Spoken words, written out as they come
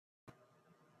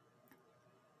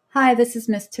Hi, this is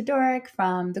Miss Todoric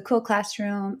from the Cool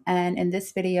Classroom, and in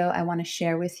this video, I want to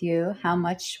share with you how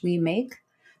much we make.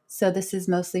 So this is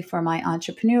mostly for my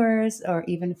entrepreneurs or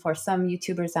even for some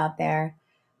YouTubers out there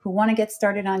who want to get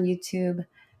started on YouTube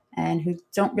and who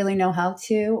don't really know how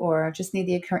to or just need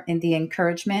the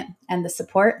encouragement and the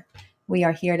support. We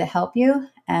are here to help you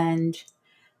and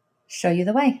show you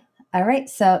the way. All right,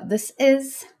 so this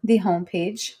is the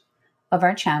homepage of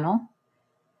our channel.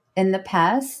 In the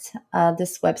past,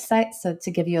 this website, so to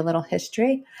give you a little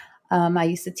history, I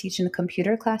used to teach in a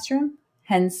computer classroom,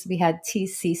 hence we had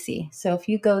TCC. So if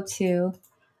you go to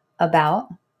About,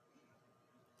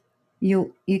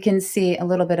 you can see a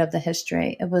little bit of the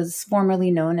history. It was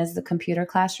formerly known as the computer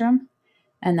classroom,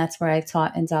 and that's where I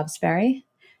taught in Dobbs Ferry.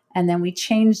 And then we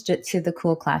changed it to the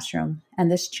Cool Classroom. And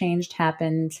this change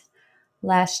happened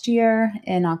last year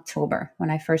in October when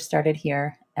I first started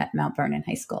here at Mount Vernon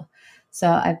High School. So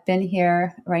I've been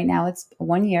here right now. It's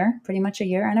 1 year, pretty much a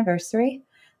year anniversary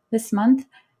this month.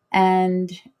 And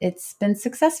it's been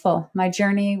successful. My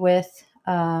journey with,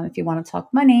 if you want to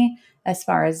talk money, as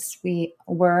far as we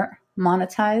were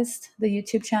monetized the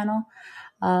YouTube channel,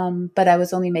 but I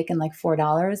was only making like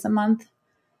 $4 a month.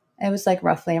 It was like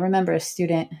roughly, I remember a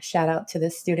student, shout out to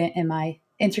this student in my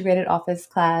integrated office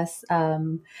class,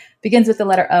 begins with the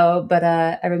letter O, but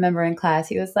I remember in class,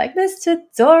 he was like, Miss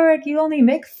Todoric, you only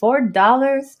make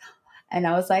 $4. And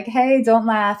I was like, hey, don't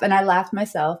laugh. And I laughed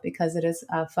myself because it is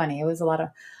funny. It was a lot of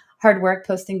hard work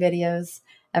posting videos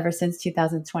ever since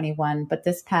 2021. But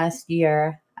this past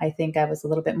year, I think I was a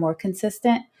little bit more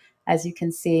consistent. As you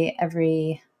can see,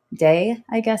 every day,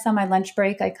 I guess on my lunch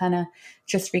break, I kind of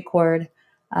just record.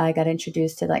 I got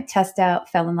introduced to like TestOut,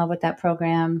 fell in love with that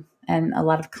program and a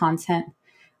lot of content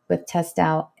with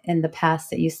TestOut. In the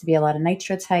past, it used to be a lot of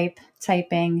nitro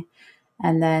typing.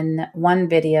 And then one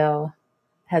video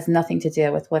has nothing to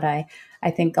do with what I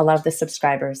think a lot of the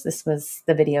subscribers, this was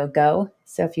the video Go.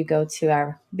 So if you go to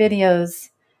our videos,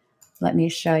 let me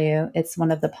show you. It's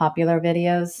one of the popular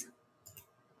videos.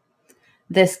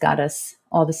 This got us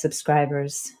all the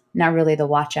subscribers, not really the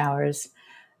watch hours,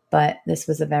 but this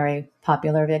was a very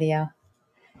popular video.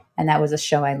 And that was a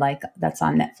show I like that's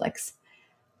on Netflix.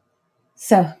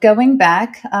 So going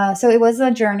back, so it was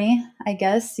a journey, I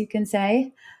guess you can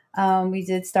say. We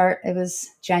did start, it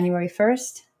was January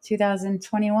 1st,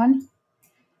 2021.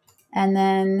 And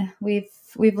then we've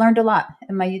learned a lot.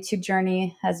 And my YouTube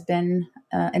journey has been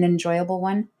an enjoyable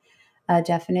one,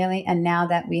 definitely. And now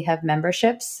that we have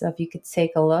memberships, so if you could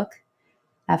take a look,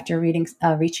 after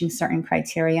reaching certain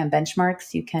criteria and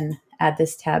benchmarks, you can add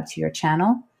this tab to your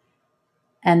channel.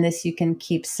 And this, you can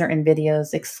keep certain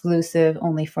videos exclusive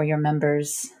only for your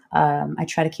members. I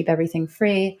try to keep everything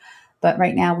free, but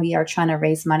right now we are trying to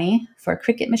raise money for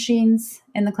Cricut machines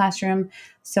in the classroom.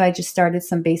 So I just started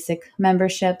some basic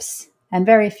memberships, and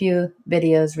very few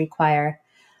videos require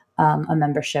a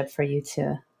membership for you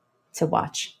to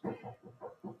watch.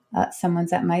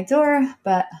 Someone's at my door,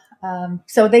 but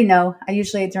so they know. I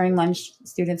usually during lunch,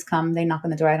 students come, they knock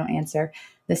on the door, I don't answer.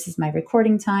 This is my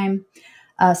recording time.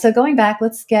 So going back,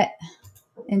 let's get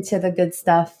into the good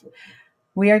stuff.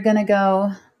 We are going to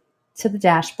go to the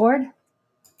dashboard.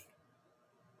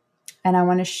 And I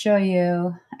want to show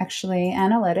you actually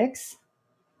analytics.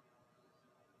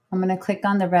 I'm going to click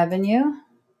on the revenue.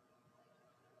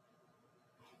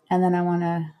 And then I want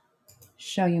to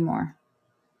show you more.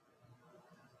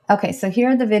 Okay, so here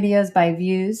are the videos by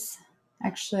views.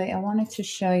 Actually, I wanted to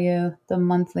show you the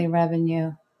monthly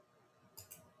revenue.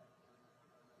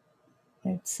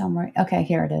 It's somewhere. Okay,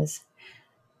 here it is.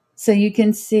 So you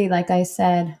can see, like I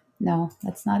said, no,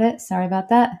 that's not it. Sorry about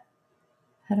that.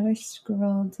 How do I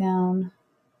scroll down?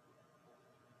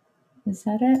 Is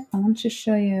that it? I want to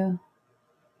show you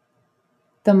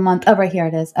the month. Oh, right here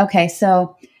it is. Okay,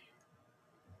 so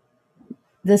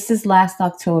this is last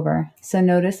October. So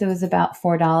notice it was about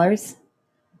 $4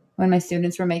 when my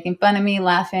students were making fun of me,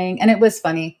 laughing. And it was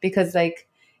funny because, like,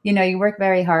 you know, you work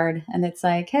very hard and it's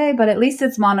like, hey, but at least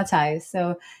it's monetized.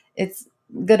 So it's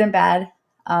good and bad.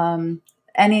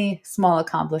 Any small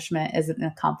accomplishment is an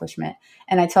accomplishment.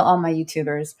 And I tell all my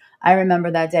YouTubers, I remember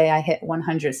that day I hit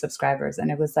 100 subscribers and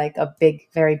it was like a big,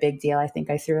 very big deal. I think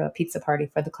I threw a pizza party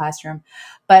for the classroom.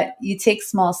 But you take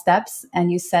small steps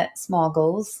and you set small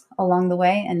goals along the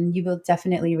way and you will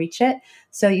definitely reach it.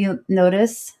 So you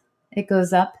notice it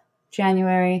goes up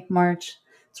January, March,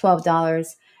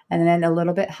 $12, and then a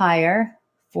little bit higher,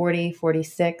 40,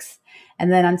 46.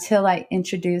 And then until I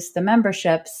introduce the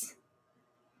memberships,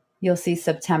 you'll see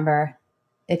September,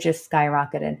 it just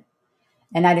skyrocketed.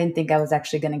 And I didn't think I was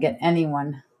actually going to get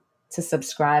anyone to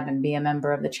subscribe and be a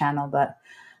member of the channel, but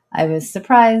I was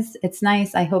surprised. It's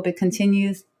nice. I hope it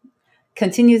continues.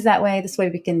 continues that way, this way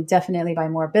we can definitely buy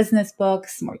more business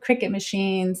books, more Cricut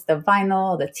machines, the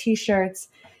vinyl, the t-shirts.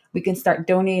 We can start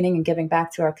donating and giving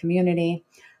back to our community.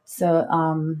 So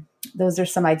those are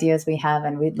some ideas we have,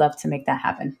 and we'd love to make that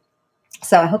happen.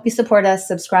 So I hope you support us,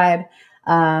 subscribe.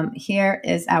 Here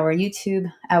is our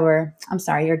YouTube,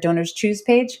 your Donors Choose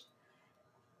page.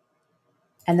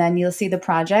 And then you'll see the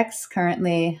projects.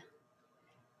 Currently,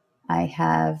 I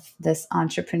have this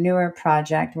entrepreneur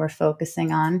project we're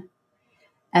focusing on.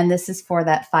 And this is for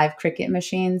that 5 Cricut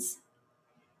machines.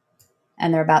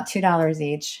 And they're about $2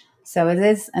 each. So it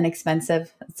is an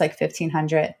expensive, it's like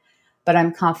 $1,500. But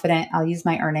I'm confident I'll use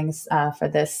my earnings for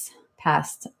this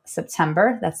past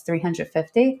September. That's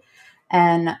 $350.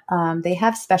 And they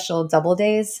have special double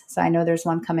days. So I know there's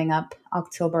one coming up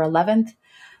October 11th.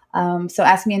 So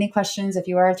ask me any questions. If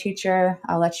you are a teacher,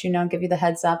 I'll let you know and give you the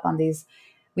heads up on these.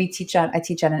 I teach at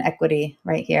an equity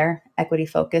right here, equity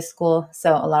focused school.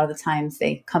 So a lot of the times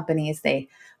companies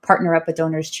partner up with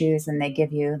Donors Choose and they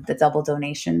give you the double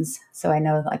donations. So I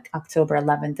know like October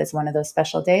 11th is one of those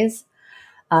special days.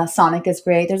 Sonic is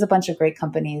great. There's a bunch of great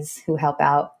companies who help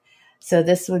out. So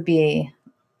this would be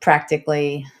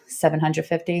practically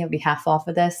 $750. It'll be half off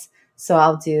of this. So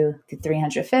I'll do the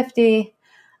 $350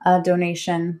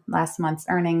 donation, last month's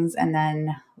earnings, and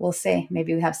then we'll see.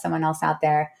 Maybe we have someone else out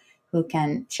there who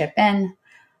can chip in,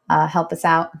 help us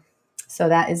out. So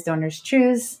that is Donors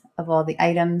Choose. Of all the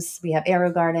items, we have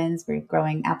aero gardens. We're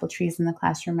growing apple trees in the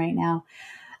classroom right now.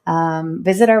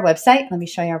 Visit our website. Let me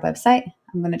show you our website.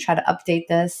 I'm going to try to update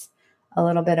this a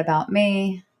little bit about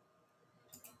me.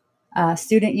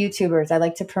 Student YouTubers, I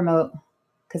like to promote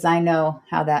because I know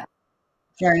how that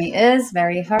journey is.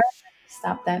 Very hard.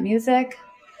 Stop that music.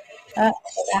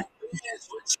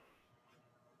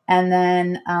 And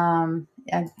then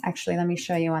actually, let me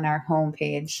show you on our home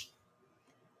page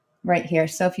right here.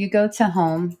 So if you go to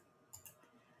home,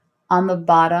 on the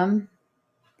bottom,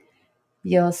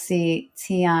 you'll see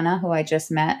Tiana, who I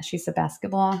just met. She's a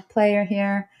basketball player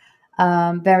here.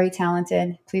 Very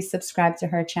talented. Please subscribe to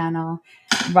her channel.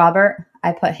 Robert,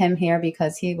 I put him here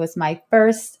because he was my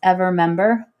first ever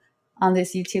member on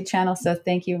this YouTube channel. So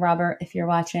thank you, Robert, if you're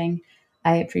watching.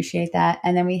 I appreciate that.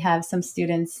 And then we have some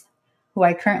students who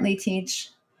I currently teach.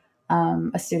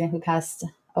 A student who passed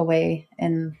away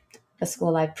in the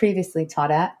school I previously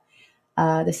taught at.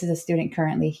 This is a student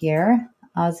currently here,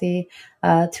 Ozzy,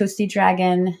 Toasty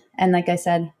Dragon. And like I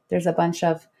said, there's a bunch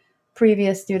of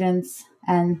previous students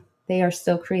and they are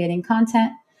still creating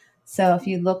content. So if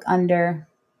you look under,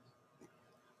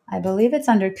 I believe it's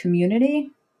under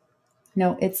community.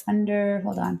 No, it's under,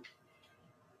 hold on.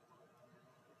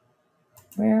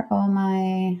 Where are all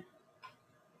my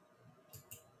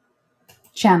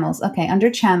channels? Okay, under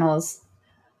channels,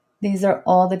 these are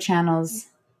all the channels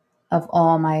of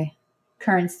all my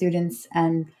current students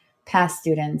and past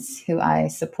students who I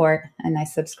support and I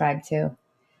subscribe to.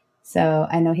 So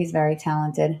I know he's very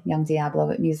talented. Young Diablo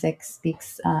with music,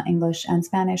 speaks English and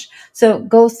Spanish. So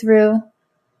go through,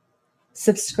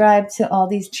 subscribe to all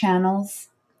these channels.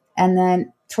 And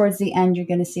then towards the end, you're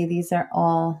going to see these are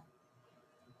all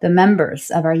the members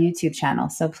of our YouTube channel.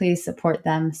 So please support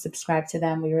them, subscribe to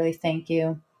them. We really thank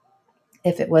you.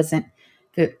 If you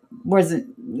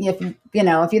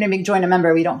didn't join a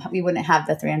member, we wouldn't have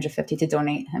the $350 to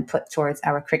donate and put towards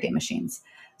our Cricut machines.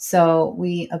 So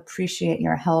we appreciate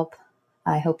your help.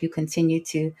 I hope you continue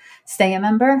to stay a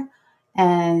member.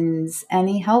 And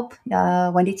any help,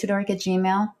 Wendy Todoric at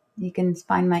Gmail. You can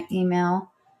find my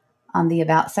email on the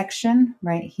About section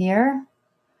right here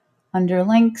under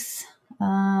links.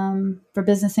 For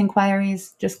business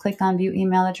inquiries, just click on View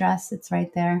Email Address. It's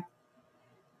right there.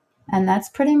 And that's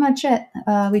pretty much it.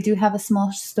 We do have a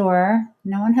small store.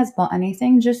 No one has bought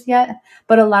anything just yet,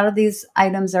 but a lot of these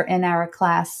items are in our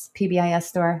class PBIS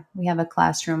store. We have a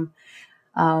classroom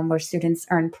where students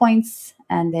earn points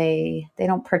and they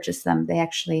don't purchase them. They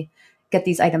actually get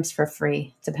these items for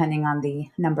free, depending on the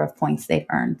number of points they've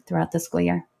earned throughout the school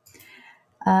year.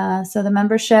 So the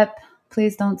membership,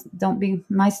 please don't be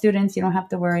my students. You don't have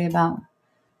to worry about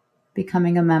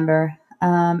becoming a member.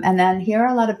 And then here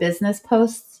are a lot of business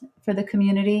posts for the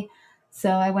community. So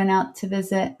I went out to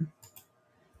visit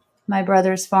my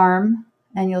brother's farm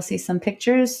and you'll see some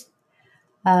pictures.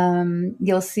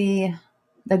 You'll see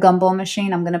the gumball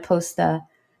machine. I'm going to post the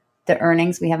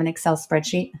earnings. We have an Excel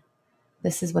spreadsheet.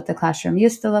 This is what the classroom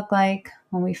used to look like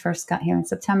when we first got here in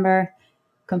September.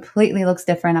 Completely looks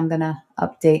different. I'm going to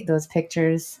update those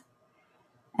pictures.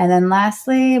 And then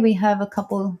lastly, we have a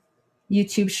couple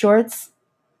YouTube shorts.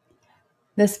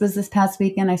 This past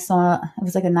weekend. I saw it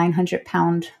was like a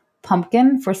 900-pound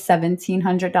pumpkin for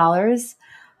 $1,700.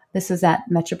 This was at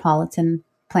Metropolitan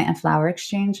plant and flower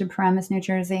exchange in Paramus, New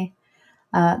Jersey.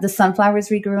 The sunflowers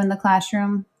we grew in the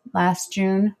classroom last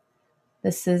June.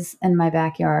 This is in my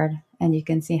backyard, and you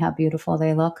can see how beautiful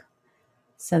they look.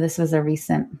 So this was a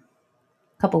recent,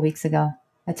 couple weeks ago,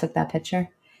 I took that picture.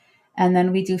 And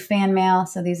then we do fan mail.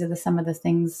 So these are some of the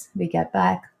things we get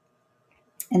back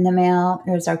in the mail.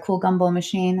 There's our cool gumball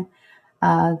machine.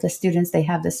 The students, they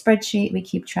have the spreadsheet. We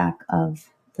keep track of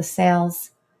the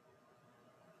sales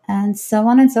and so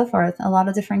on and so forth. A lot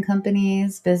of different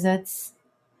companies, visits,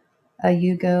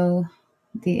 Yugo,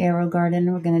 the Aero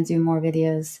Garden. We're going to do more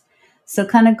videos. So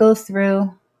kind of go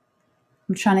through.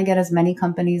 I'm trying to get as many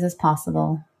companies as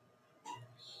possible.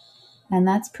 And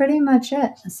that's pretty much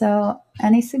it. So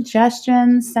any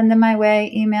suggestions, send them my way,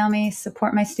 email me,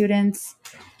 support my students.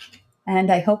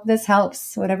 And I hope this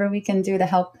helps. Whatever we can do to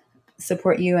help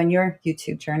support you and your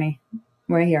YouTube journey,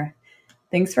 we're here.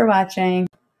 Thanks for watching.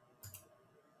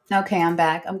 Okay, I'm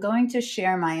back. I'm going to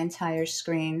share my entire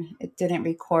screen. It didn't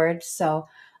record, so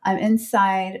I'm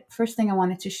inside. First thing I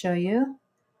wanted to show you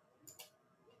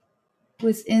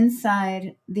was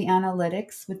inside the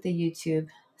analytics with the YouTube.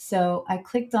 So I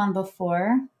clicked on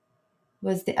before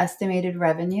was the estimated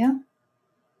revenue.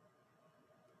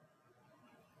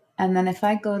 And then if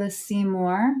I go to see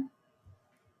more,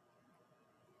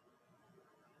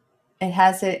 it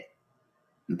has it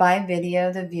by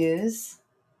video, the views.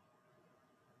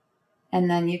 And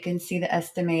then you can see the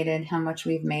estimated how much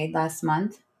we've made last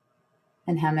month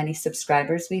and how many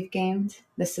subscribers we've gained.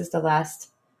 This is the last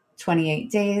 28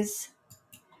 days.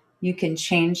 You can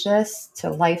change this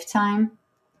to lifetime.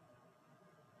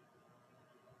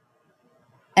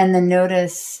 And then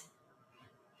notice,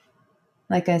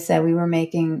 like I said, we were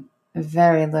making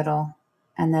very little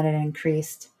and then it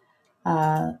increased.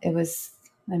 It was,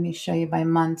 let me show you by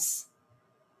months.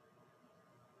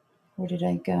 Where did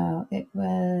I go? It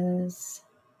was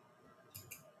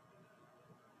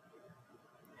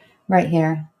right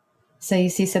here. So you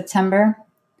see September,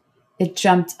 it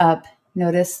jumped up.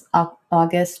 Notice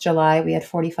August, July, we had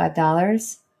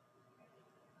 $45.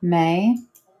 May.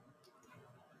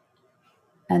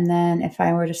 And then if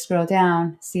I were to scroll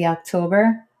down, see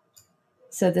October.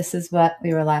 So this is what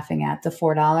we were laughing at, the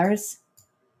 $4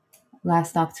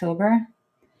 last October.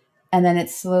 And then it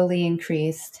slowly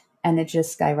increased and it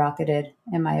just skyrocketed,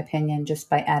 in my opinion, just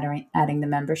by adding the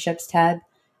memberships tab.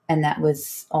 And that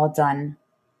was all done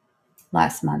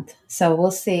last month. So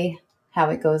we'll see how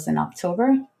it goes in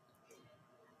October.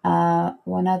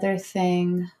 One other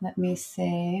thing, let me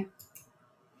see.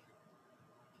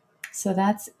 So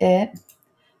that's it.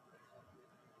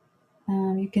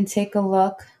 You can take a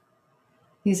look.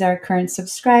 These are current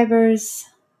subscribers.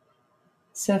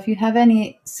 So if you have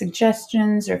any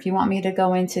suggestions or if you want me to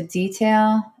go into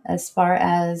detail as far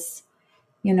as,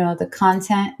 you know, the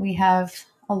content, we have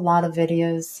a lot of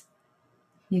videos.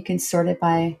 You can sort it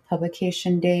by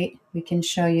publication date. We can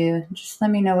show you, just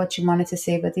let me know what you wanted to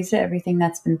see, but these are everything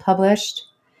that's been published.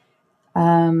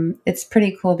 It's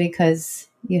pretty cool because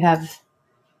you have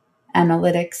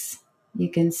analytics. You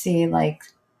can see like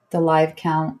the live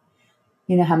count,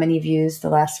 you know, how many views the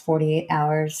last 48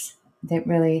 hours. That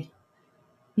really,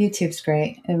 YouTube's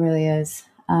great. It really is.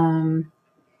 The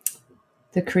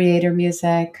creator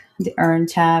music, the earn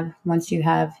tab. Once you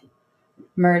have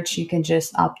merch, you can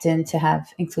just opt in to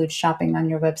include shopping on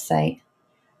your website.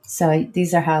 So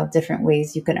these are how different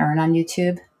ways you can earn on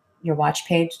YouTube. Your watch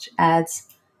page ads,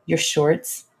 your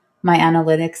shorts. My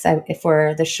analytics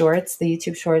for the shorts, the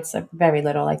YouTube shorts, are very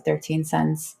little, like 13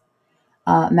 cents.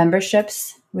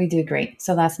 Memberships, we do great.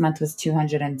 So last month was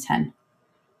 210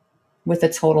 with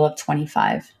a total of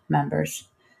 25 members.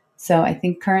 So I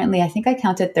think currently, I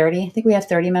counted 30. I think we have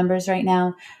 30 members right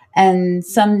now. And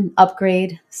some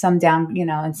upgrade, some down, you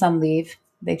know, and some leave.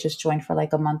 They just join for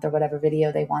like a month or whatever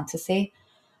video they want to see.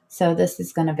 So this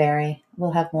is going to vary.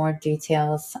 We'll have more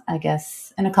details, I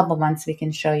guess. In a couple months, we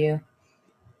can show you,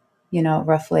 you know,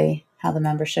 roughly how the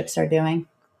memberships are doing.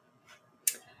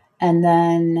 And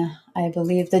then I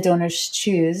believe the donors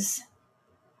choose.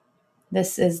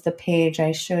 This is the page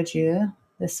I showed you.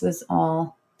 This was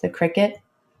all the Cricut.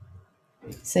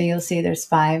 So you'll see there's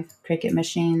 5 Cricut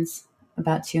machines,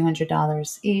 about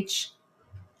 $200 each.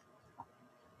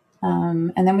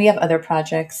 And then we have other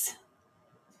projects.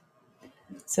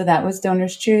 So that was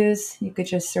Donors Choose. You could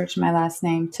just search my last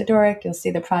name, Todoric. You'll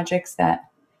see the projects that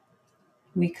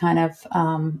we kind of,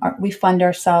 we fund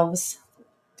ourselves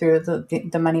through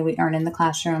the money we earn in the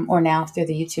classroom or now through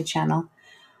the YouTube channel.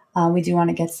 We do want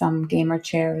to get some gamer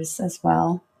chairs as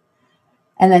well.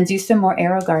 And then do some more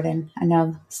Aero Garden. I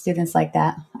know students like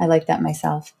that. I like that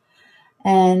myself.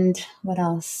 And what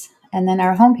else? And then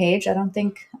our homepage, I don't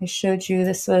think I showed you,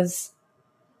 this was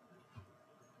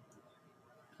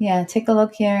Yeah, take a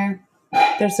look here.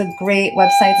 There's some great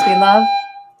websites we love.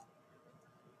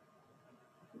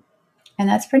 And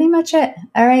that's pretty much it.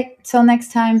 All right, till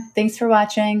next time. Thanks for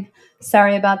watching.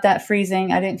 Sorry about that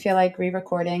freezing. I didn't feel like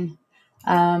re-recording.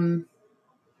 And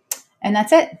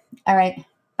that's it. All right,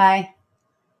 bye.